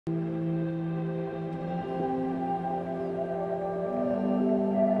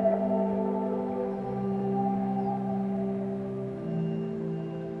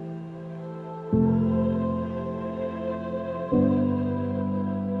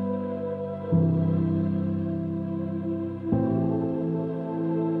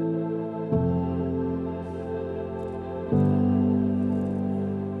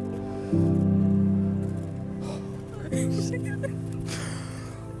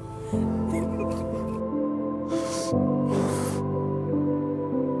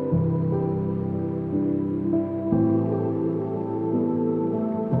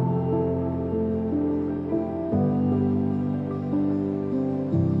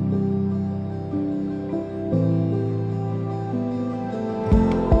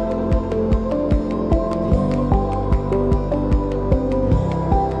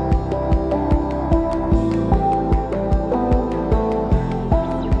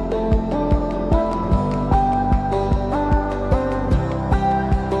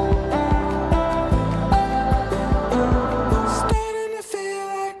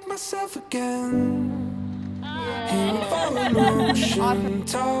conversation,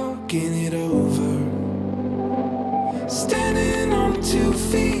 talking it over, standing on 2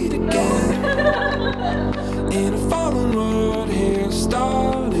 feet again, in a fallen world here,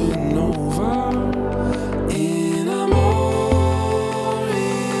 starting over. In a more,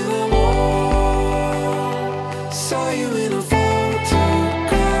 saw you in a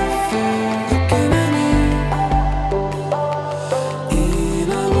photograph there looking at me.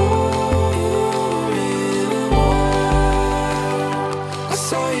 In a more, I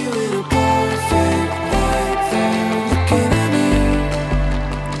saw you in a perfect light there looking at me.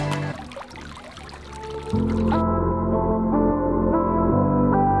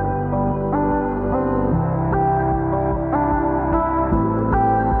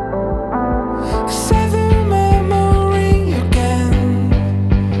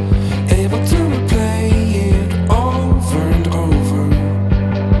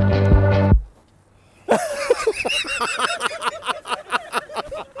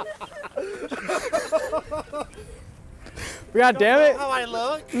 God damn it! How I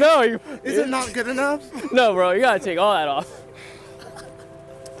look? No, is it not good enough? No, bro, you gotta take all that off.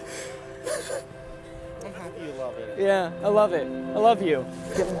 I'm happy you love it. Yeah, I love it. I love you.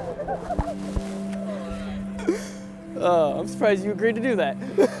 I'm surprised you agreed to do that.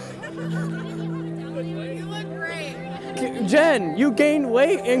 You look great. Jen, you gained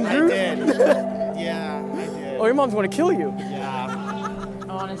weight and grew. I did. Yeah, I did. Oh, your mom's gonna kill you. Yeah.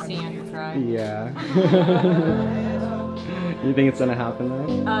 I want to see Andrew cry. Yeah. You think it's gonna happen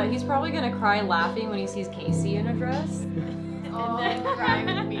though? He's probably gonna cry laughing when he sees Casey in a dress. And then cry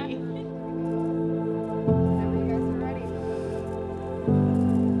with me.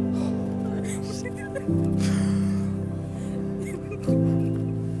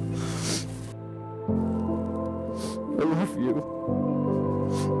 I love you.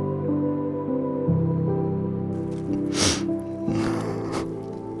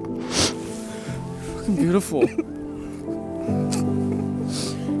 Fucking beautiful.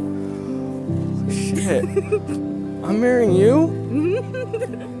 Shit. I'm marrying you?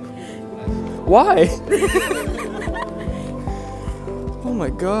 Why? Oh my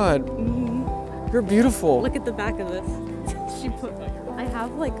god. You're beautiful. Look at the back of this. She put. I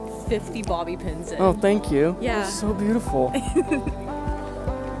have like 50 bobby pins in. Oh, thank you. Yeah. That's so beautiful.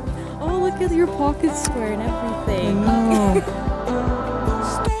 Oh, look at your pocket square and everything. I know.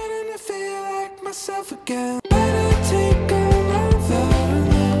 Starting to feel like myself again. Better take another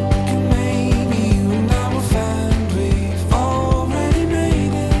look, and maybe you and I will find we've already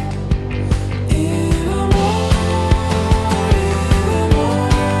made it. In a more,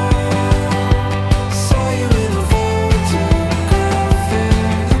 saw you in a photograph there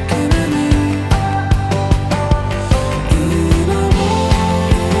looking at me. In a more,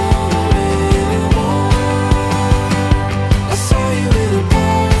 I saw you in a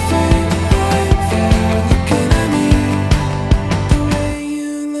perfect light there looking at me. The way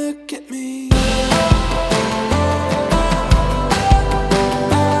you look at me.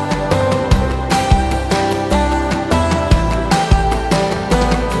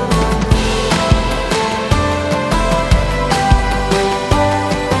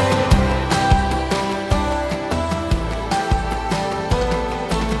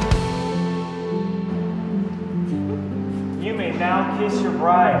 You may now kiss your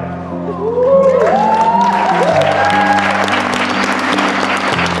bride.